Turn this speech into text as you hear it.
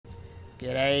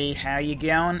G'day, how you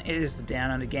going? It is the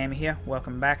Downunder Gamer here.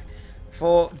 Welcome back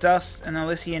for Dust and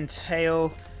Elysian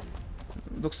Tale.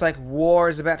 Looks like war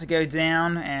is about to go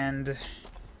down, and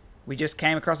we just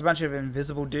came across a bunch of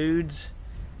invisible dudes.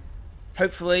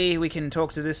 Hopefully we can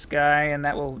talk to this guy, and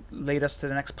that will lead us to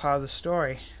the next part of the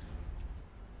story.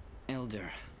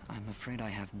 Elder, I'm afraid I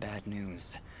have bad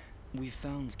news. We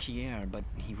found Kier, but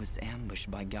he was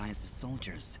ambushed by Gaia's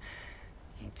soldiers.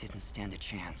 He didn't stand a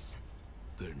chance.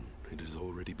 Then it has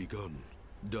already begun.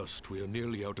 Dust, we are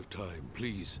nearly out of time.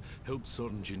 Please, help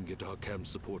Sanjin get our camp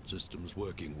support systems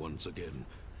working once again.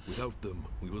 Without them,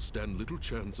 we will stand little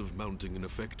chance of mounting an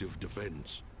effective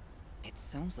defense. It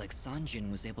sounds like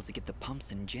Sanjin was able to get the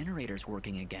pumps and generators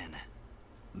working again.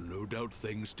 No doubt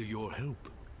thanks to your help.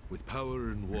 With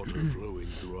power and water flowing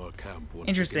through our camp once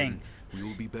Interesting. again, we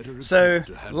will be better So, equipped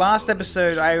to handle last our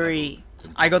episode enemies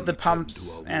I got the and pumps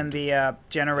to our and wounded. the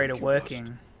generator Thank you, working.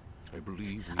 Dust. I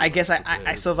believe we I are guess as I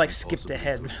prepared sort of like as we skipped possibly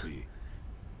ahead. could be.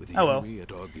 With the Oh well. enemy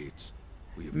at our gates,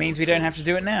 we have Means no we don't have choice to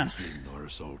do it but now. begin our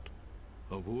assault.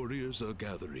 Our warriors are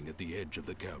gathering at the edge of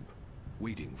the camp,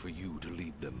 waiting for you to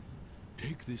lead them.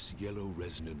 Take this yellow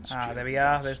resonance Ah, gem, there we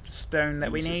are. Dust. There's the stone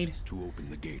that we Use it need. to open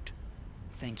the gate.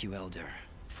 Thank you, Elder,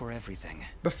 for everything.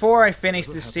 Before I finish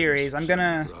Whatever this happens, series, I'm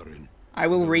gonna... Frarin, I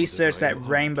will know that research I that am honored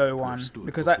rainbow to have one, stood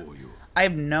because before you. I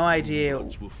have no No idea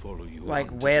gods will follow you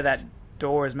like on to where death. that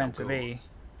door is meant Now to go, be.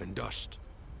 And Dust,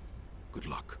 good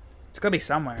luck. It's gotta be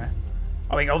somewhere.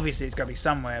 I mean, obviously it's gotta be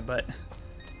somewhere, but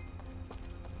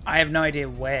I have no idea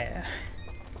where.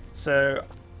 So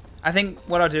I think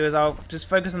what I'll do is I'll just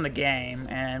focus on the game,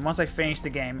 and once I finish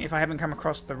the game, if I haven't come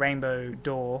across the rainbow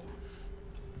door,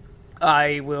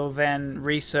 I will then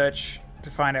research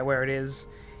to find out where it is,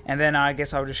 and then I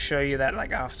guess I'll just show you that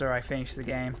like after I finish the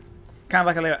game. Kind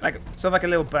of like a little, sort of like a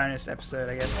little bonus episode,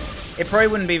 I guess. It probably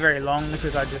wouldn't be very long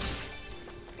because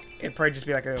it'd probably just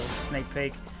be like a little sneak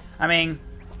peek. I mean,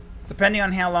 depending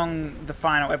on how long the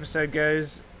final episode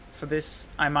goes for this,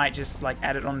 I might just like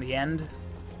add it on the end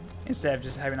instead of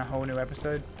just having a whole new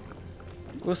episode.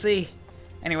 We'll see.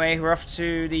 Anyway, we're off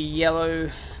to the yellow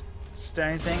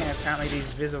stone thing, and apparently these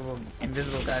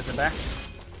invisible guys are back.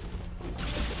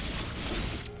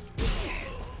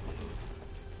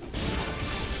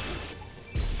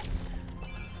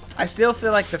 I still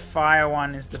feel like the fire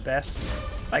one is the best.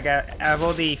 Like, out of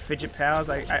all the fidget powers,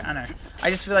 I don't know.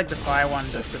 I just feel like the fire one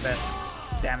does the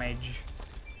best damage.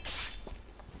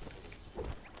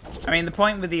 I mean, the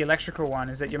point with the electrical one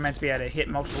is that you're meant to be able to hit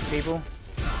multiple people.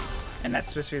 And that's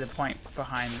supposed to be the point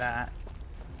behind that.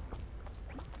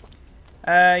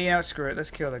 You know what, screw it. Let's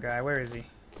kill the guy. Where is he?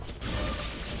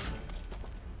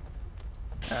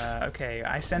 Okay,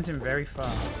 I sent him very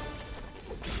far.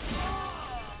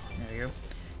 There we go.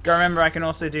 Gotta remember, I can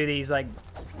also do these, like,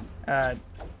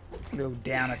 little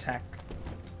down attack.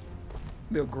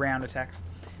 Little ground attacks.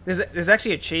 There's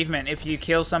actually achievement if you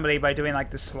kill somebody by doing, like,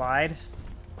 the slide.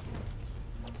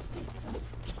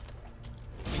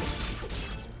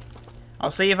 I'll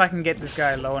see if I can get this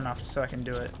guy low enough so I can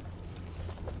do it.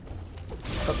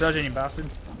 Stop dodging, you bastard.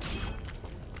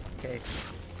 Okay.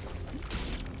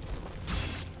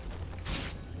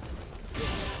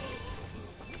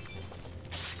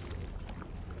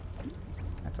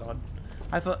 That's odd.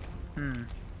 I thought...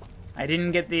 I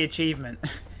didn't get the achievement.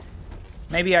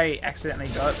 Maybe I accidentally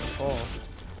got it before.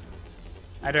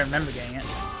 I don't remember getting it.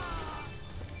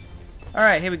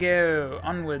 Alright, here we go.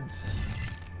 Onwards.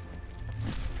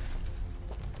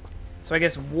 So I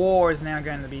guess war is now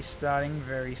going to be starting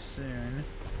very soon.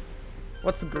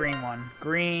 What's the green one?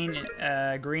 Green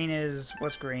is...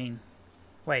 What's green?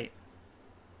 Wait.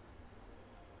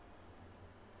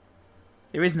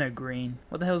 There is no green.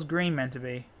 What the hell's green meant to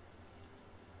be?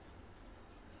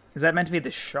 Is that meant to be the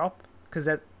shop? Because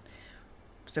that...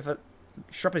 Except for...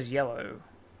 Shop is yellow.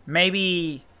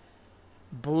 Maybe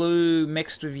blue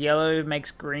mixed with yellow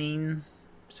makes green.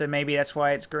 So maybe that's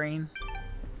why it's green.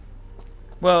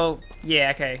 Well,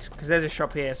 yeah, okay, because there's a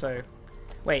shop here, so...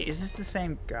 Wait, is this the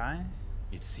same guy?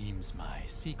 It seems my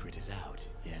secret is out,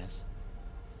 yes?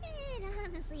 It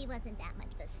honestly wasn't that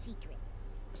much of a secret.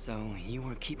 So, you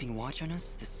were keeping watch on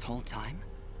us this whole time?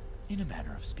 In a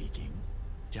manner of speaking,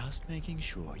 just making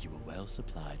sure you were well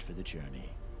supplied for the journey.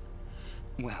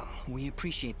 Well, we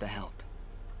appreciate the help.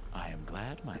 I am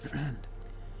glad, my friend.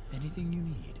 Anything you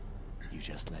need, you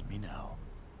just let me know.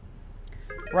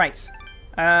 Right.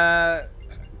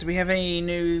 Do we have any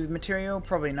new material?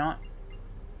 Probably not.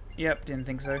 Yep, didn't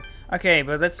think so. Okay,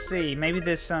 but let's see. Maybe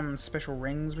there's some special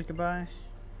rings we could buy.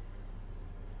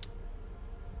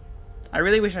 I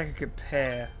really wish I could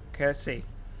compare. Okay, let's see.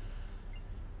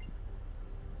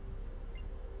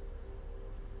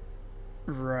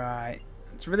 Right.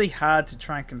 It's really hard to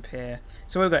try and compare.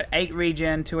 So we've got 8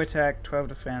 regen, 2 attack, 12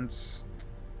 defense,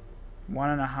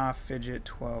 1.5 fidget,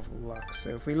 12 luck. So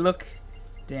if we look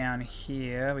down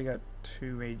here, we got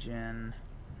 2 regen,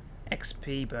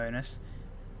 XP bonus.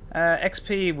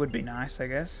 XP would be nice, I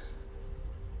guess.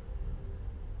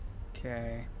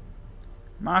 Okay.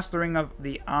 Mastering of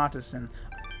the Artisan.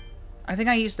 I think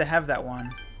I used to have that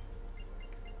one.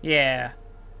 Yeah.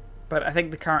 But I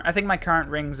think my current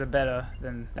rings are better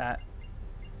than that.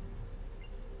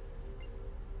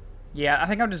 Yeah, I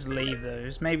think I'll just leave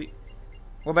those. Maybe.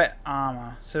 What about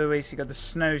armor? So we basically got the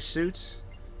snow suit.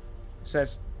 So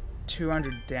that's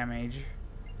 200 damage.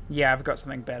 Yeah, I've got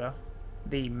something better.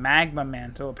 The magma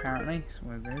mantle, apparently. That's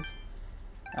what it is.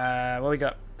 Well, we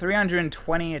got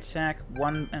 320 attack,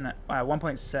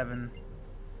 1.7.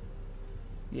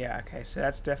 Yeah, okay, so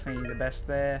that's definitely the best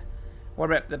there.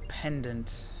 What about the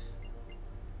pendant?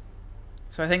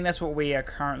 So I think that's what we are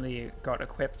currently got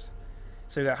equipped.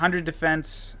 So we got 100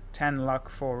 defense, 10 luck,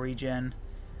 4 regen.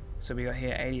 So we got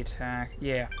here 80 attack.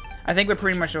 Yeah, I think we're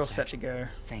pretty much all set to go.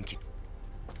 Thank you.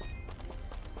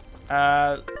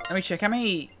 Let me check. How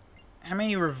many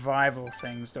revival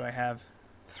things do I have?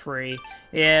 3.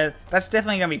 Yeah, that's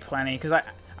definitely gonna be plenty because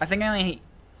I think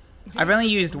I've only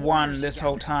used 1 this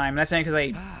whole time. That's only because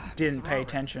I didn't pay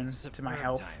attention to my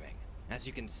health. Timing. As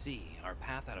you can see, our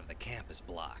path out of the camp is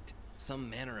blocked. Some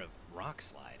manner of rock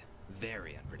slide.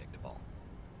 Very unpredictable.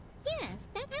 Yes,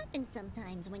 that happens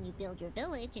sometimes when you build your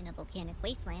village in a volcanic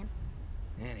wasteland.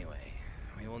 Anyway,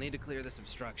 we will need to clear this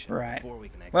obstruction Right. before we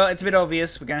can exit. Well, it's a bit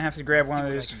obvious. We're gonna have to grab Let's one see of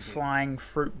what I those can do. flying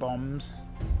fruit bombs.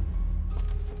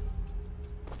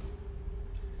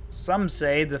 Some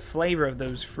say the flavor of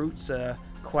those fruits are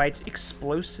quite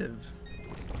explosive.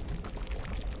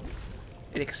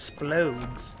 It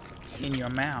explodes in your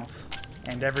mouth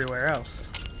and everywhere else.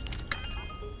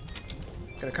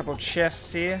 Got a couple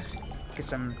chests here. Get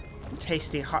some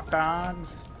tasty hot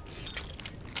dogs.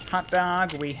 Hot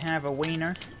dog, we have a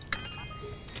wiener.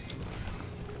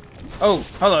 Oh,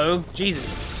 hello. Jesus.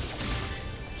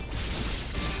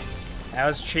 That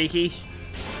was cheeky.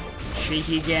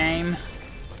 Cheeky game.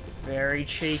 Very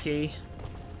cheeky.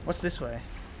 What's this way?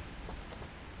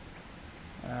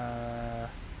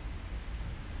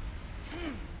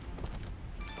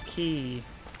 Key.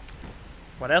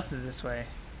 What else is this way?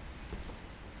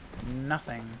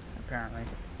 Nothing, apparently.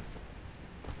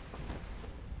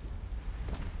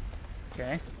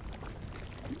 Okay.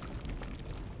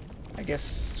 I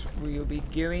guess we'll be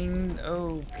going...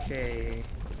 Okay.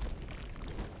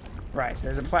 Right, so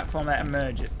there's a platform that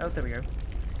emerges. Oh, there we go.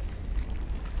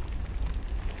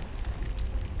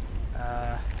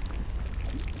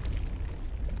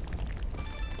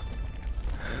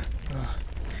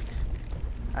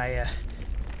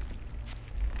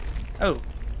 Oh,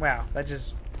 wow, that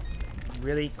just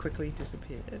really quickly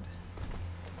disappeared.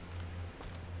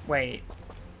 Wait.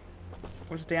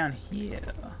 What's down here?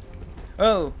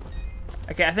 Oh!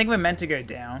 Okay, I think we're meant to go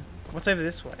down. What's over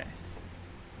this way?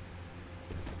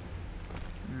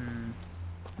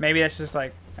 Maybe that's just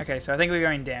like... Okay, so I think we're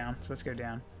going down, so let's go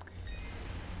down.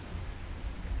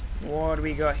 What do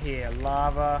we got here?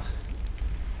 Lava.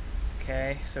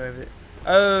 Okay, so over...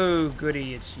 Oh,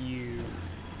 goody, it's you.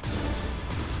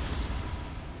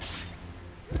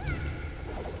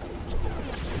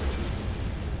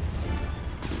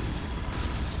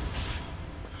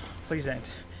 Please don't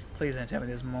tell me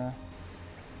there's more.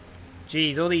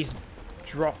 Jeez, all these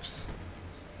drops.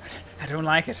 I don't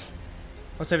like it.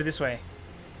 What's over this way?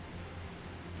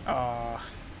 Oh,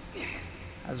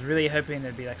 I was really hoping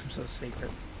there'd be like some sort of secret.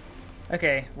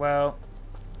 Okay, well,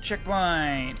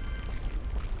 checkpoint.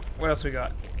 What else we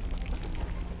got?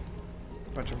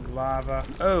 Bunch of lava.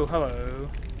 Oh, hello.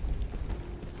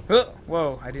 Oh,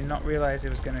 whoa, I did not realize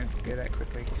it was going to go that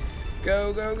quickly.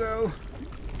 Go, go, go.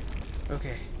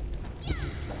 Okay.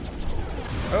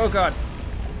 Oh god.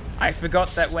 I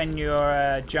forgot that when you're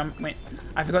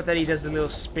I forgot that he does the little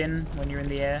spin when you're in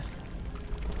the air.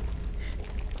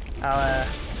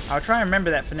 I'll try and remember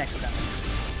that for next time.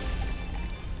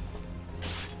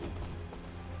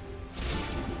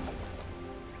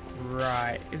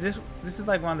 Right. Is this is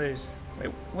like one of those... Wait,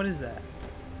 what is that?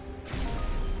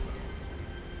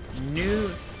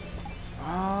 New...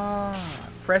 Ah,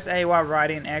 press A while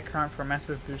riding an air current for a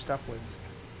massive boost upwards.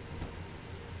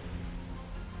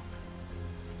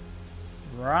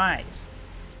 Right.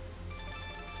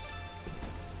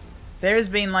 There's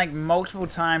been like multiple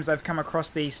times I've come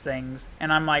across these things,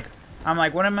 and I'm like,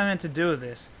 what am I meant to do with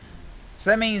this?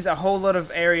 So that means a whole lot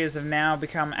of areas have now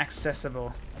become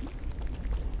accessible.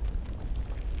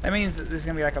 That means that there's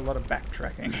gonna be like a lot of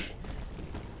backtracking.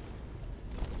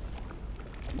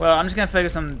 Well, I'm just gonna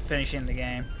focus on finishing the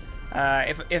game.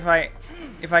 If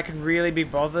I could really be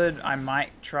bothered, I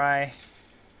might try.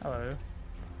 Hello.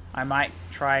 I might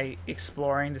try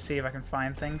exploring to see if I can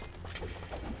find things.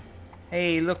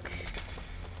 Hey, look.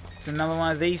 It's another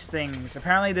one of these things.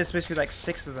 Apparently there's supposed to be like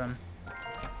 6 of them.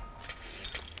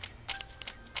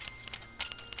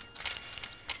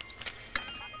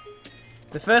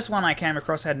 The first one I came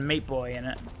across had Meat Boy in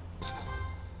it.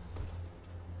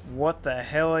 What the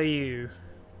hell are you?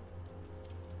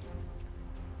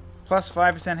 Plus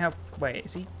 5% health. Wait,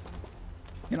 is he?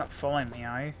 You're not following me,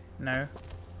 are you? No.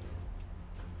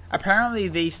 Apparently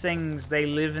these things, they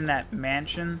live in that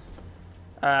mansion.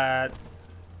 Yeah,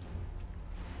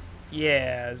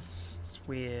 it's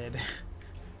weird.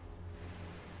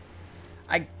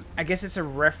 I guess it's a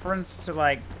reference to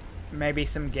like maybe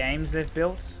some games they've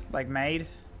built, like made.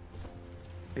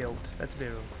 Built. That's a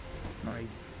bit of not really.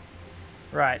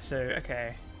 Right. So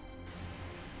okay.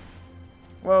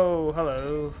 Whoa.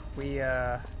 Hello. We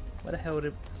where the hell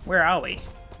did? Where are we?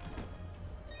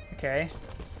 Okay.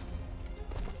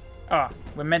 Oh,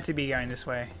 we're meant to be going this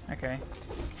way. Okay.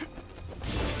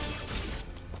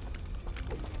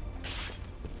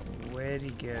 Where'd he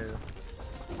go?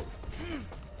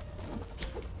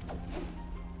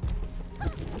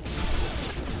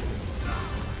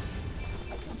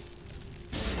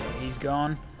 He's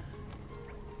gone.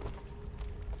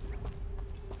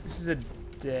 This is a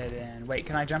dead end. Wait,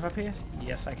 can I jump up here?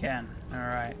 Yes, I can.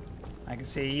 Alright. I can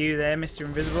see you there, Mr.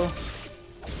 Invisible.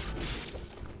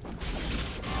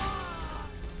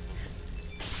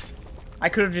 I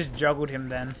could have just juggled him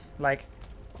then. Like,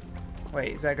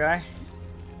 wait, is that guy?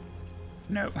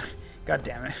 No. God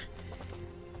damn it.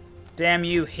 Damn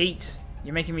you, heat.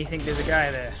 You're making me think there's a guy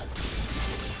there.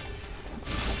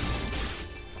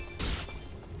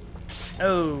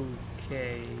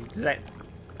 Okay. Does that...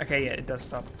 Okay, yeah, it does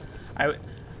stop.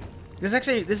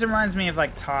 This reminds me of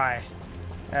like Thai.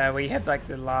 Where you have like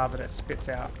the lava that spits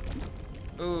out.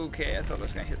 Okay, I thought I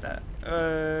was going to hit that.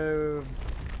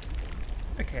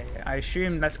 Okay, I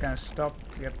assume that's going to stop.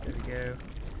 Yep, there we go.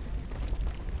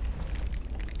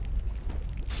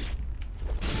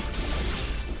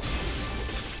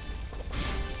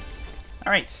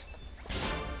 Alright.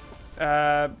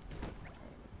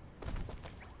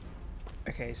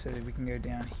 Okay, so we can go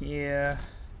down here.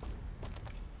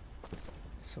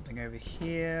 Something over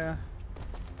here.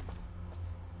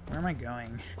 Where am I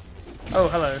going? Oh,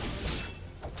 hello.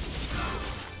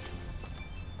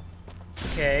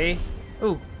 Okay.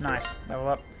 Ooh, nice. Level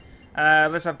up.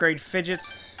 Let's upgrade Fidget.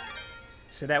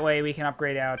 So that way we can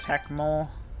upgrade our attack more.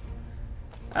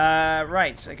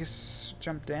 Right, I guess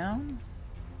jump down.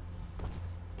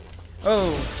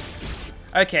 Oh.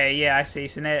 Okay, yeah, I see.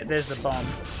 So there's the bomb.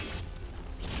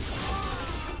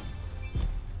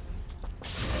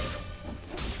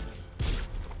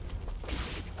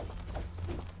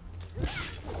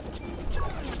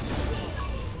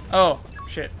 Oh,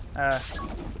 shit.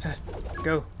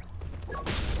 Go.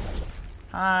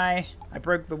 Hi. I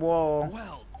broke the wall.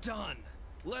 Well done.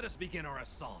 Let us begin our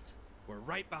assault. We're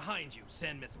right behind you,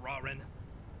 Sanmith Rarin.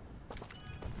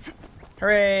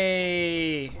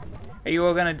 Hooray! Are you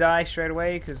all gonna die straight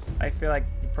away? Because I feel like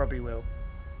you probably will.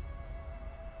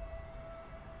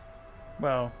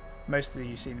 Well, most of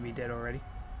you seem to be dead already.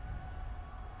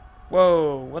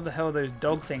 Whoa, what the hell are those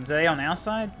dog things? Are they on our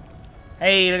side?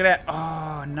 Hey, look at that.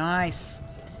 Oh, nice.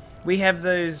 We have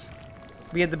those...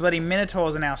 We have the bloody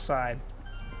Minotaurs on our side.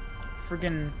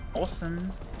 Friggin'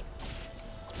 awesome.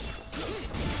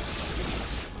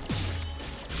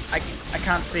 I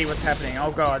can't see what's happening.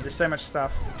 Oh god, there's so much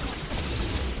stuff.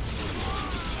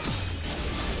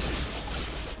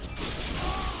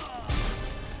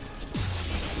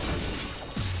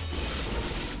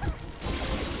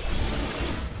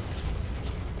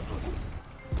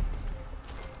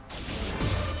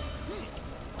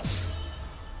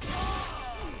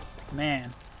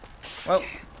 Man. Well.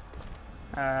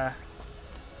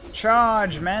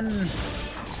 Charge, men!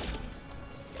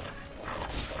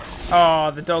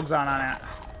 Oh, the dogs aren't on our...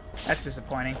 That's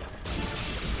disappointing.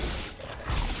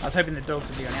 I was hoping the dogs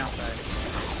would be on our side.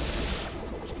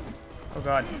 Oh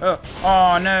god.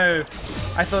 Oh no!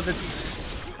 I thought that...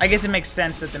 I guess it makes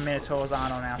sense that the Minotaurs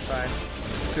aren't on our side.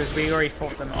 Because we already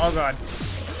fought them. Oh god.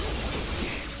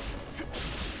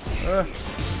 Oh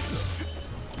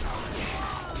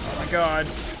my god.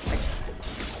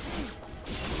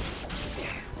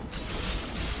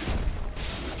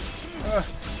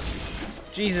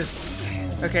 Jesus.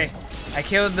 Okay, I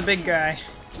killed the big guy.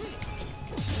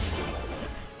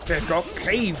 They've got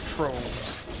cave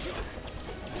trolls.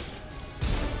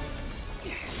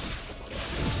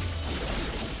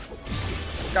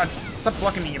 God Stop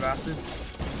blocking me, you bastards.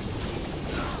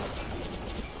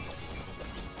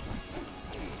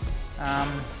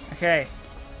 Okay.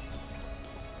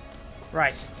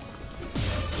 Right.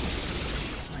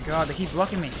 Oh my god, they keep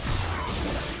blocking me.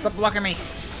 Stop blocking me.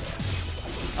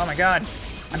 Oh my god.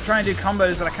 I'm trying to do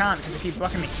combos, but I can't because they keep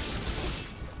blocking me.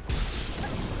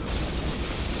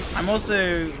 I'm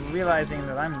also realizing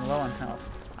that I'm low on health.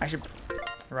 I should...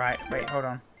 Right, wait, hold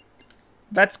on.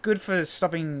 That's good for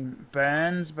stopping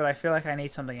burns, but I feel like I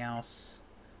need something else.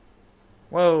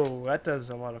 Whoa, that does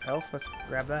a lot of health. Let's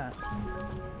grab that.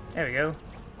 There we go.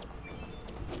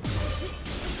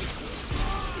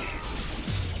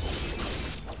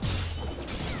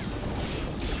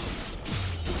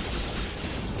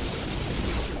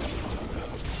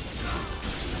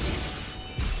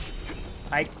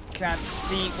 I can't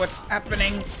see what's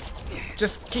happening.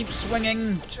 Just keep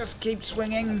swinging. Just keep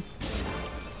swinging.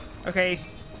 Okay.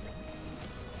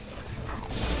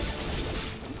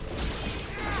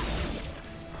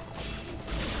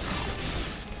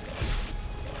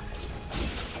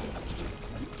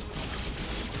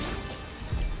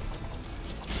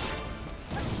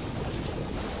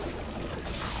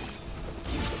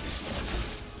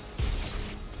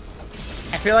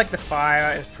 I feel like the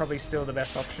fire is probably still the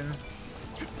best option.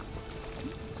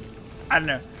 I don't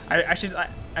know. I should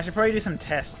probably do some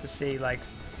tests to see like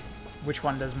which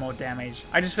one does more damage.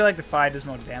 I just feel like the fire does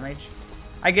more damage.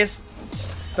 I guess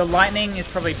the lightning is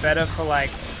probably better for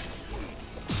like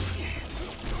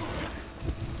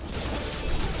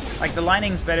the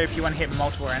lightning's better if you want to hit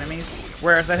multiple enemies,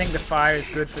 whereas I think the fire is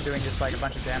good for doing just like a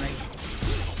bunch of damage.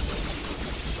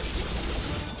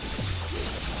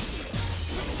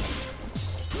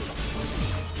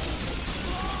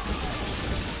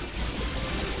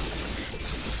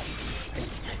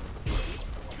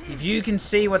 If you can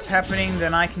see what's happening,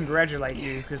 then I congratulate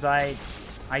you, because I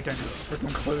don't have a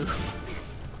freaking clue.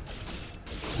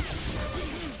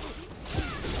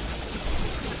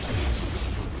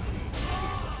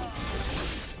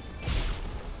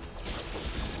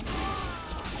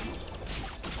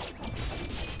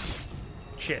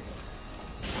 Shit.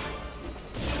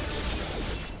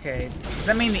 Okay, does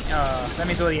that mean that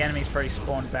means all the enemies probably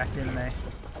spawned back, didn't they?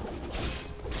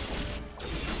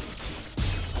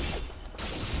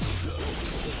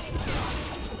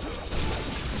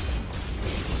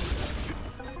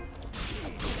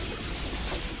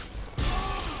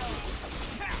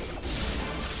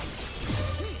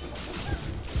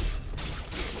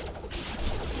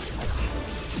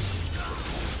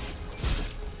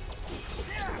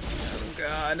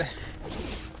 God.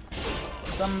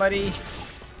 Somebody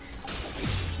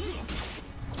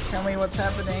tell me what's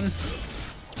happening.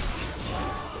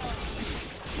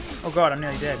 Oh god, I'm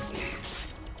nearly dead.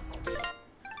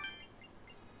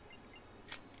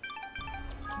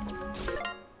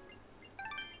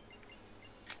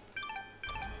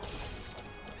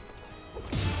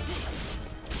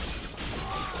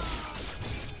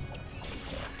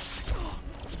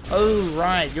 Oh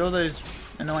right, you're those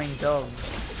annoying dogs.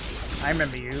 I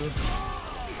remember you.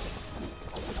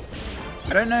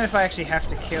 I don't know if I actually have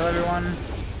to kill everyone,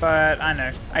 but I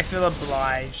know. I feel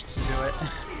obliged to do it.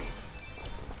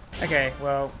 Okay,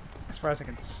 well, as far as I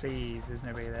can see, there's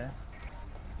nobody there.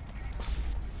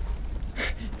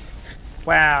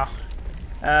 Wow.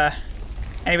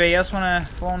 Anybody else want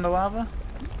to fall into lava?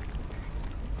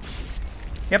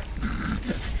 Yep.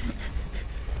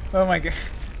 Oh my god.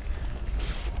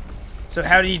 So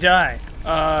how did he die?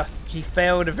 He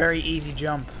failed a very easy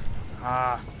jump.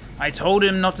 Ah, I told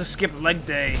him not to skip leg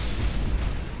day.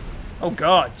 Oh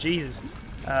god, Jesus.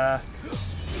 That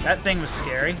thing was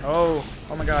scary. Oh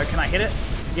my god, can I hit it?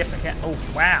 Yes, I can. Oh,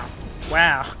 wow.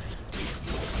 Wow.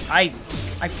 I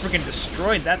freaking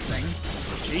destroyed that thing.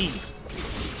 Jeez.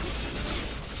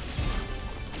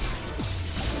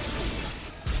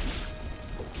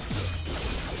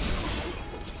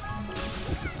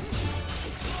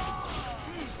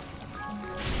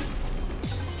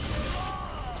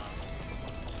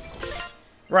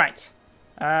 Right.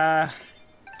 Here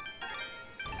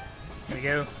we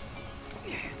go.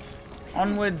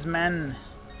 Onwards, men.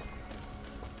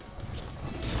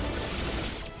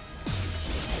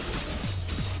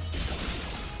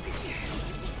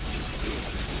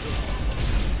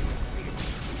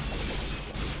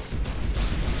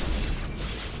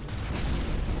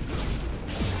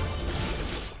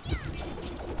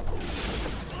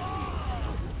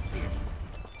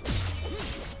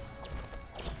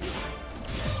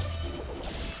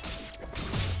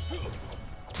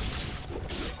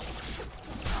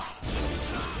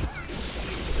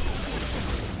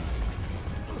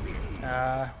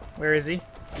 Where is he?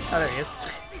 Oh, there he is.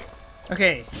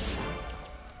 Okay.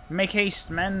 Make haste,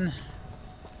 men.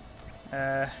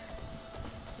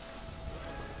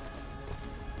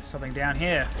 Something down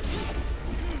here.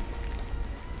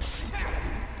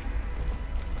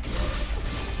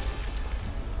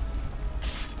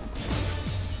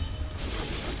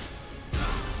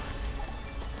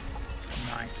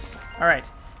 Nice.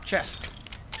 Alright, chest.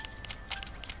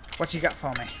 What you got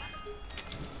for me?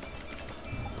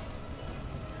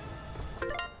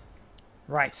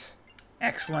 Right.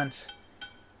 Excellent.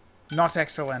 Not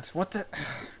excellent. What the...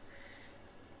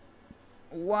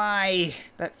 Why?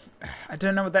 That... I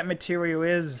don't know what that material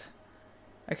is.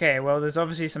 Okay, well, there's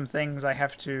obviously some things I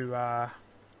have to,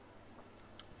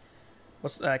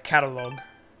 catalog.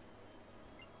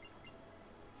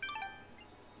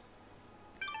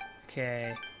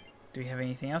 Okay. Do we have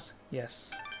anything else?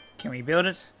 Yes. Can we build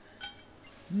it?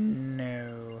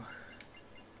 No.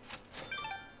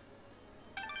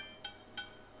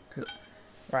 Cool.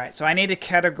 Right, so I need to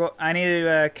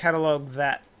catalog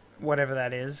that, whatever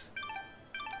that is.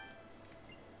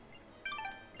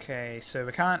 Okay, so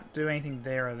we can't do anything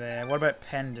there or there. What about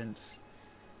pendants?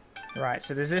 Right,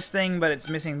 so there's this thing, but it's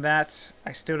missing that.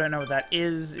 I still don't know what that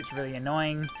is. It's really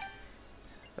annoying.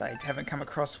 I haven't come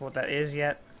across what that is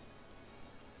yet.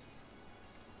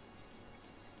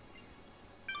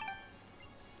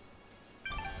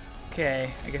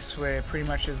 Okay, I guess we're pretty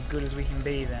much as good as we can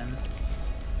be then.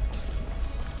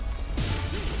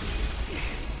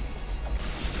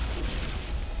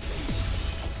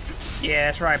 Yeah,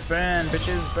 that's right. Burn,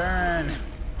 bitches, burn.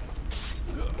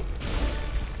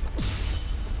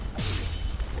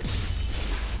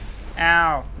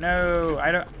 Ow! No,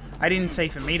 I didn't say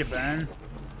for me to burn.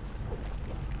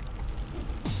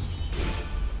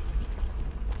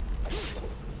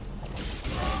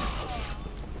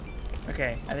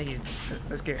 Okay, I think he's.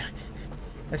 Let's go.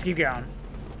 Let's keep going.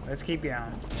 Let's keep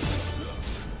going.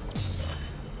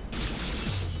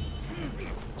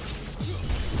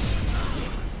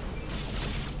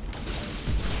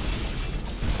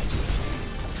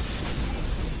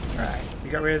 Alright, we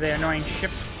got rid of the annoying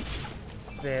ship.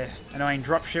 The annoying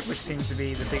drop ship, which seems to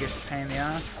be the biggest pain in the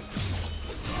ass.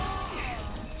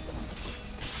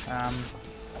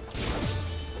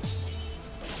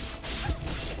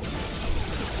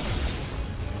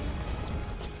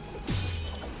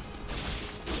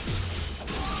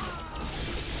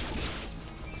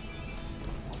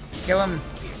 Kill him!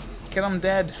 Kill him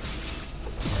dead!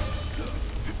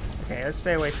 Okay, let's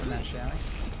stay away from that, shall we?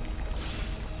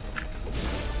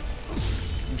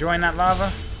 Enjoying that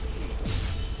lava?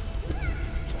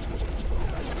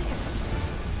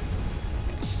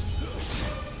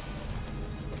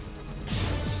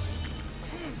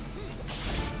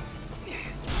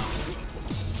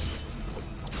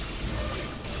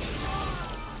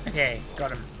 Okay,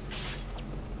 got him.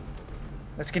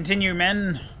 Let's continue,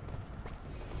 men.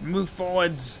 Move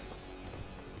forwards.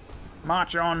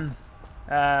 March on.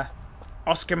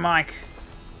 Oscar Mike.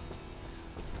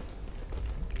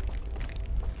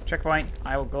 Checkpoint.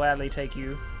 I will gladly take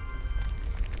you.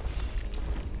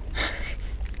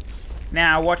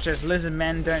 Now watch us. Lizard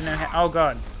men don't know how... Oh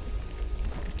god.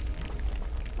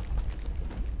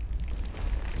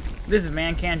 Lizard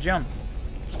man can't jump.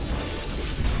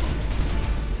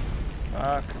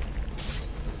 Fuck.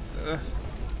 Ugh.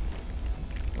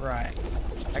 Right.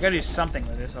 I gotta do something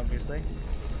with this, obviously.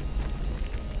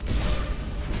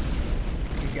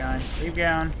 Keep going. Keep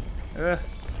going. Ugh.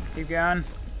 Keep going.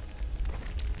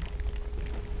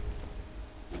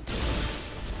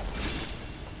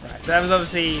 Right, so that was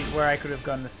obviously where I could have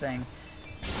gotten the thing.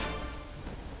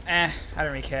 I don't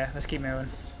really care. Let's keep moving.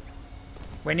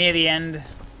 We're near the end.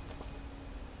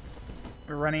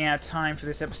 We're running out of time for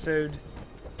this episode.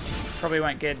 Probably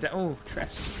won't get done. Oh,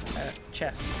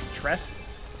 chest. Trest?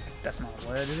 That's not a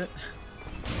word, is it?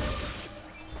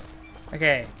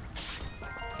 Okay.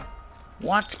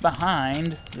 What's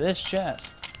behind this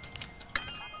chest?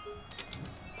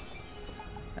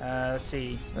 Let's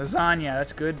see. Lasagna,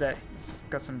 that's good. That's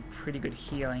got some pretty good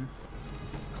healing.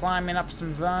 Climbing up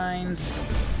some vines.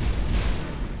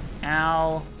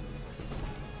 Ow.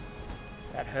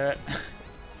 That hurt.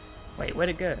 Wait, where'd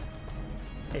it go?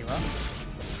 There you are.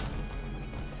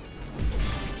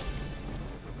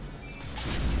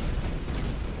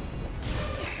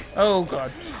 Oh god.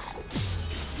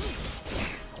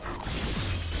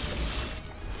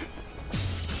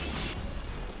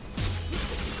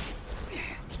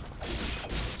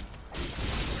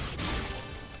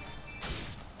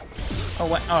 Oh,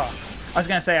 what? Oh, I was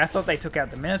gonna say, I thought they took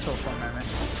out the Minotaur for a moment,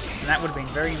 and that would have been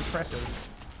very impressive.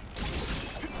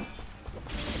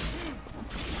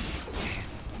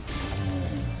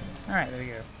 Alright, there we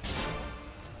go.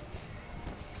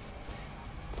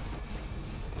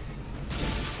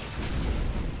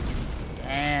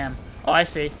 Oh, I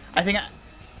see. I think...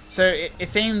 So it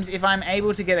seems if I'm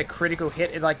able to get a critical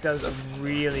hit, it like does a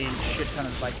really shit ton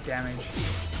of like damage.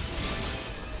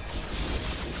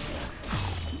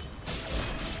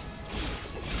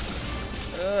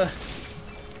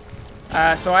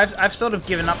 So I've sort of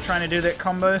given up trying to do that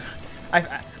combo.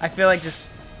 I feel like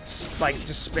just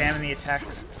spamming the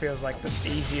attacks feels like the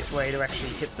easiest way to actually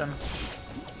hit them.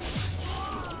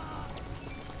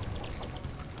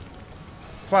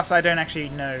 Plus, I don't actually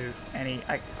know any.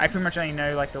 I pretty much only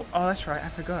know like the. Oh, that's right. I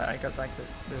forgot. I got like the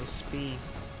little speed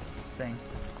thing.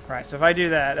 Right. So if I do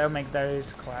that, that'll make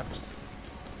those collapse.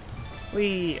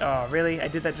 Oh, really? I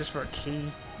did that just for a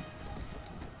key.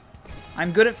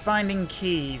 I'm good at finding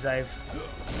keys.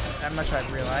 How much I've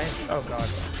realized. Oh god.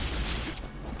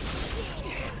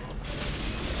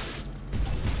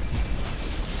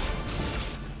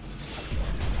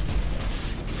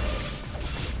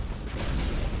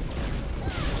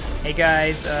 Hey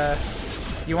guys,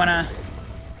 you wanna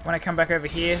come back over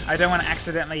here? I don't want to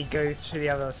accidentally go to the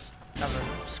other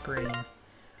screen.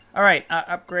 All right,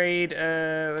 upgrade.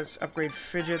 Let's upgrade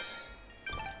Fidget.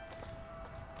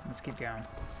 Let's keep going.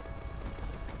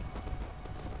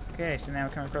 Okay, so now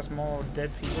we're coming across more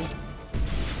dead people.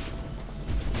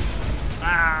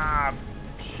 Ah,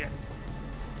 shit!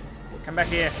 Come back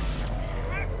here.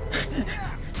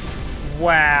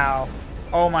 Wow!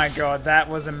 Oh my god, that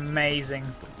was amazing.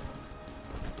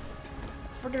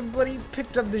 Freaking bloody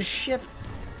picked up this ship.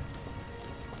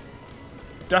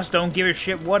 Dust don't give a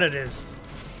shit what it is.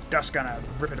 Dust gonna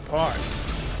rip it apart.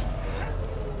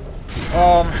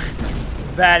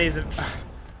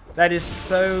 That is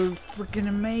so freaking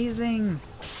amazing.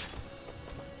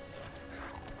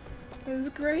 That is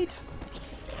great.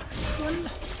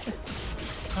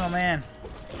 Oh man,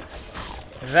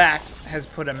 that has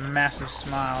put a massive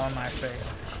smile on my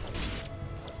face.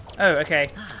 Oh,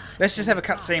 okay. Let's just have a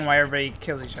cutscene while everybody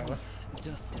kills each other.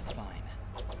 Dust is fine.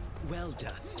 Well,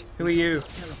 Dust. Who are you?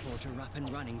 Teleporter up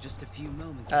and running just a few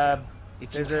moments ago.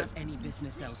 If you have any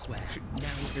business elsewhere, now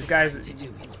is this the guy's time to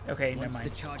do it. okay. Never Once mind.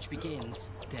 the charge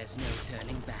begins, there's no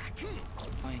turning back.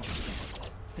 I understand.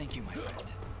 Thank you, my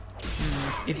friend.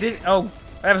 If this,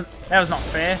 that was not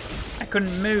fair. I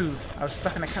couldn't move. I was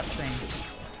stuck in a cutscene.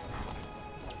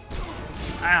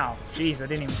 Ow! Jeez, I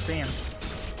didn't even see him.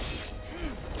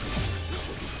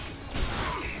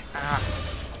 Ah,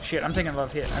 shit! I'm taking a lot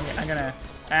of hit. I'm gonna.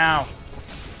 Ow!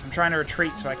 I'm trying to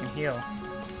retreat so I can heal.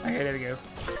 Okay, there we go.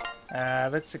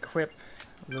 Let's equip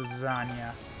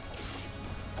lasagna.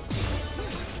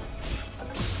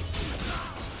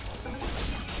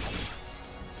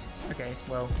 Okay,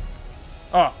 well.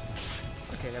 Oh!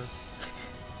 Okay, that was...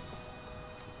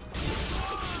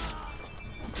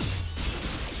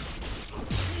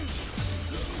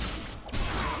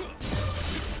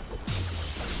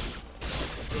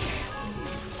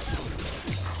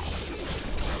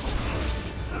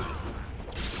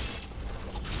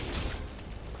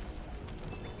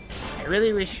 I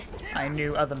really wish I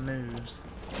knew other moves.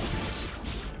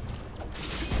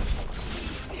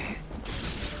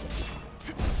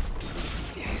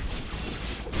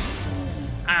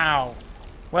 Ow!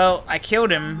 Well, I killed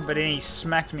him, but then he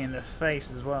smacked me in the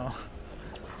face as well.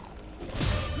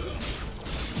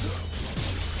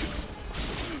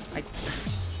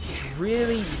 It's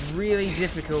really, really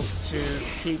difficult to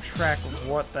keep track of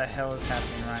what the hell is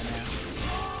happening right now.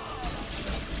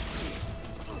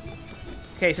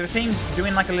 Okay, so it seems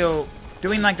doing like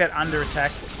that under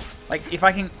attack. Like if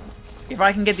I can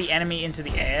get the enemy into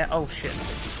the air. Oh shit.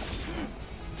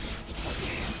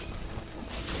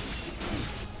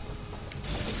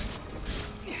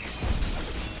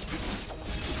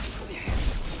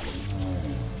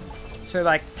 So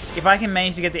like, if I can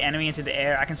manage to get the enemy into the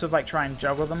air, I can sort of like try and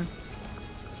juggle them.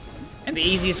 And the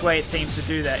easiest way it seems to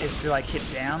do that is to like hit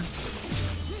down.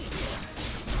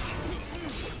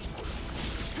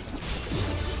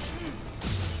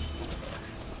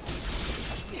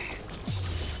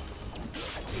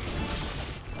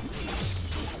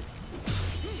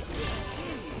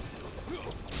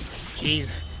 Jeez,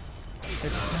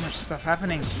 there's so much stuff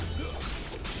happening.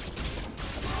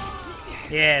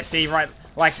 Yeah, see, right,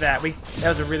 like that. That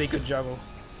was a really good juggle.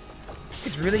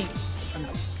 It's really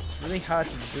hard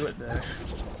to do it though.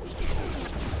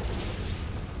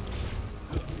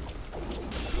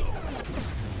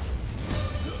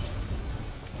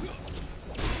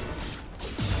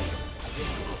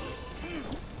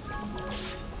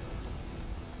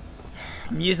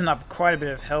 I'm using up quite a bit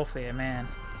of health here, man.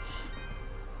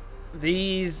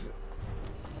 These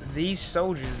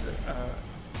soldiers are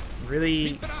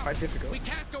really quite difficult. We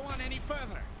can't go on any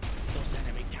further. Those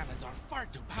enemy cannons are far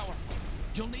too powerful.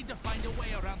 You'll need to find a way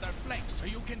around their flanks so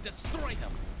you can destroy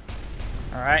them.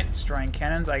 Alright, destroying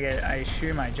cannons. I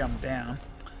assume I jump down.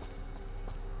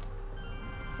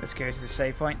 Let's go to the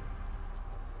save point.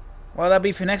 Well, that'll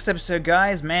be for next episode,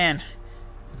 guys. Man,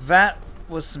 that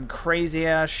was some crazy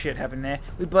ass shit happened there.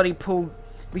 We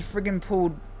friggin'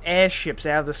 pulled airships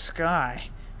out of the sky.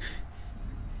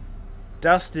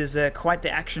 Dust is quite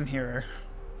the action hero.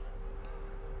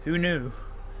 Who knew?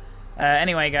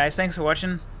 Anyway, guys, thanks for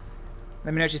watching.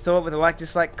 Let me know what you thought with a like,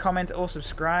 dislike, comment, or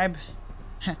subscribe.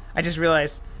 I just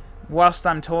realized, whilst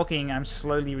I'm talking, I'm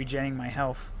slowly regenerating my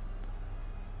health.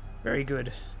 Very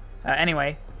good.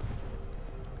 Anyway,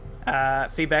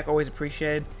 feedback always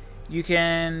appreciated. You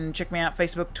can check me out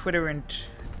Facebook, Twitter, and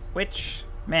Twitch.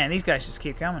 Man, these guys just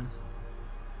keep coming.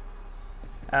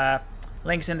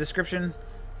 Links in the description.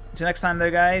 Until next time,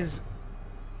 though, guys.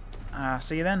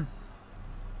 See you then.